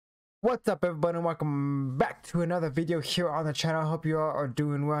What's up, everybody, and welcome back to another video here on the channel. I hope you all are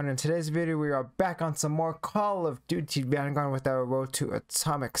doing well. And in today's video, we are back on some more Call of Duty Vanguard with our Road to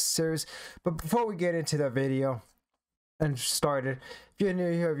Atomic series. But before we get into the video and started, if you're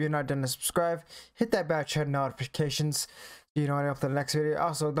new here, if you're not done to subscribe, hit that bell, turn notifications so you know when I upload the next video.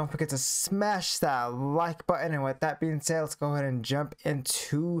 Also, don't forget to smash that like button. And with that being said, let's go ahead and jump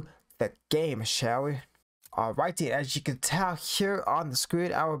into the game, shall we? Alrighty, as you can tell here on the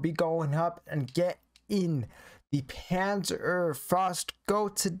screen, I will be going up and get in the PANZERFAUST Go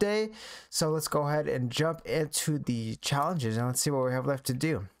today. So let's go ahead and jump into the challenges and let's see what we have left to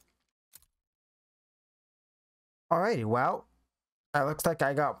do. Alrighty, well, it looks like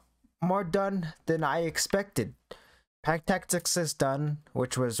I got more done than I expected. Pack Tactics is done,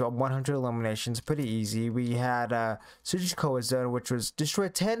 which was 100 eliminations, pretty easy. We had 𝗦𝗘𝗗𝗜𝗔𝗟, which was destroy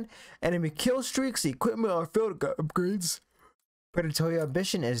 10 enemy kill streaks, equipment or field upgrades. Predatory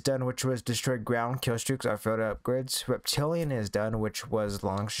Ambition is done, which was destroy ground kill streaks or field upgrades. Reptilian is done, which was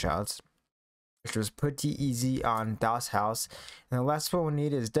long shots, which was pretty easy on Das House. And the last one we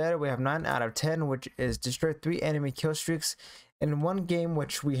need is dead. We have 9 out of 10, which is destroy 3 enemy kill streaks in one game,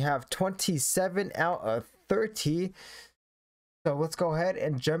 which we have 27 out of 30. So let's go ahead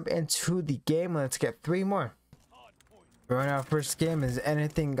and jump into the game. Let's get 3 more. Right, our first game is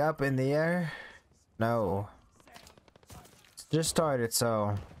anything up in the air? No. It's just started,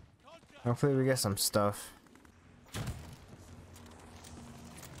 so hopefully we get some stuff.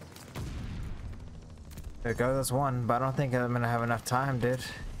 There goes, that's one, but I don't think I'm gonna have enough time, dude.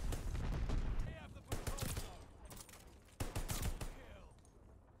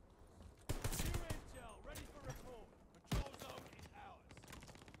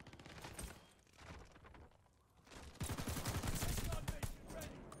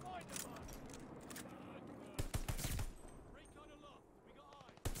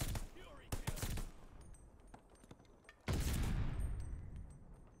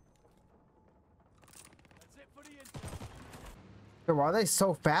 Why are they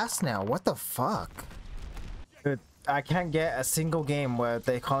so fast now? What the fuck? Dude, I can't get a single game where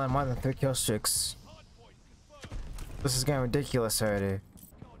they call in more than 3 kill streaks. This is getting ridiculous already.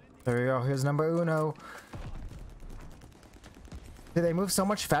 There we go. Here's number uno. Dude, they move so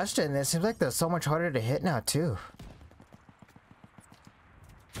much faster, and it seems like they're so much harder to hit now too.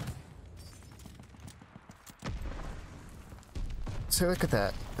 See, look at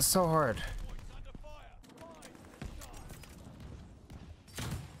that. It's so hard.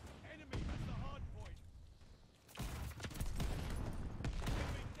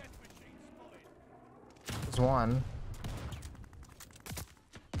 There's one.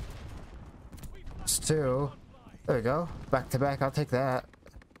 There's 2. There we go. Back to back. I'll take that.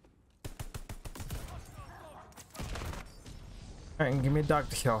 Alright, and give me a dog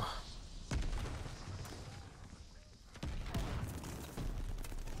to kill.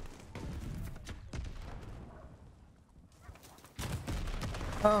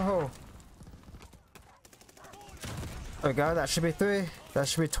 Oh. There we go. That should be 3. That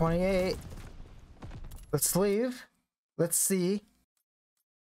should be 28. Let's leave. Let's see.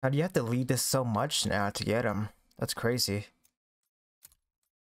 How do you have to lead this so much now to get him? That's crazy.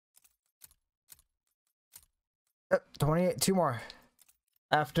 28. 2 more.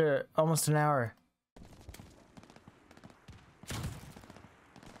 After almost an hour.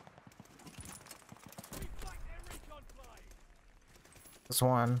 There's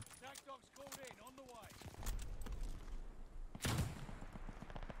 1.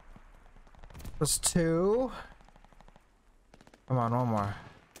 There's 2. Come on, 1 more.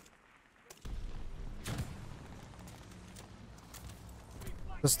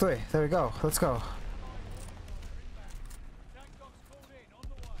 There's 3. There we go. Let's go.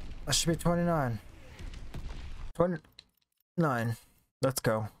 That should be 29. 29. Let's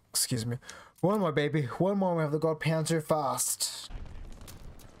go. Excuse me. 1 more, baby. 1 more. We have to go PANZERFAUST.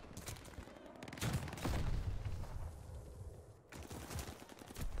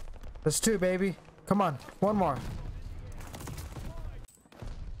 There's 2, baby. Come on. 1 more. Is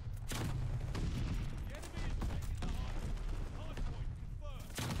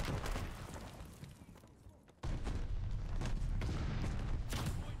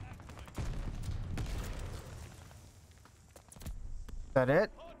that it?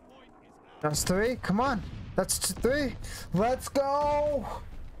 That's 3? Come on. That's 3. Let's go.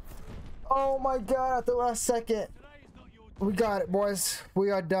 Oh my god, at the last second. We got it, boys. We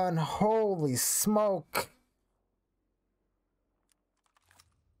are done. Holy smoke.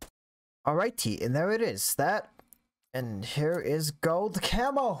 Alrighty, and there it is. That. And here is gold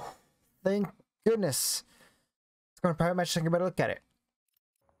camo. Thank goodness. It's going to pretty much take a better look at it.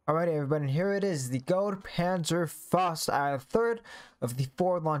 Alrighty, everybody, and here it is, the gold PANZERFAUST. I have third of the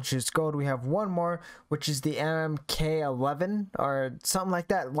 4 launchers gold. We have one more, which is the MK11 or something like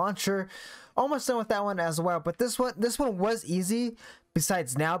that launcher. Almost done with that one as well, but this one was easy.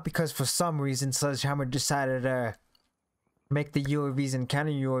 Besides now, because for some reason Sledgehammer decided to make the UAVs and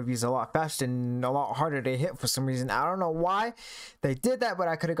counter UAVs a lot faster and a lot harder to hit for some reason. I don't know why they did that, but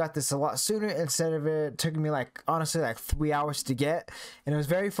I could have got this a lot sooner instead of it took me like honestly like 3 hours to get, and it was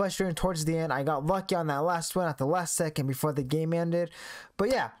very frustrating towards the end. I got lucky on that last one at the last second before the game ended. But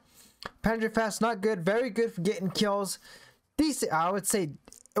yeah, PANZERFAUST not good, very good for getting kills. Decent, I would say.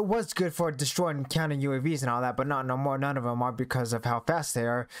 It was good for destroying and counting UAVs and all that, but not no more. None of them are because of how fast they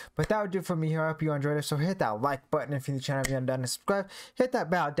are. But that would do for me here. I hope you enjoyed it. So hit that like button if you're new to the channel, if you haven't done, and subscribe. Hit that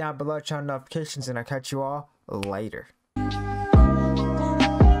bell down below, turn on notifications, and I'll catch you all later.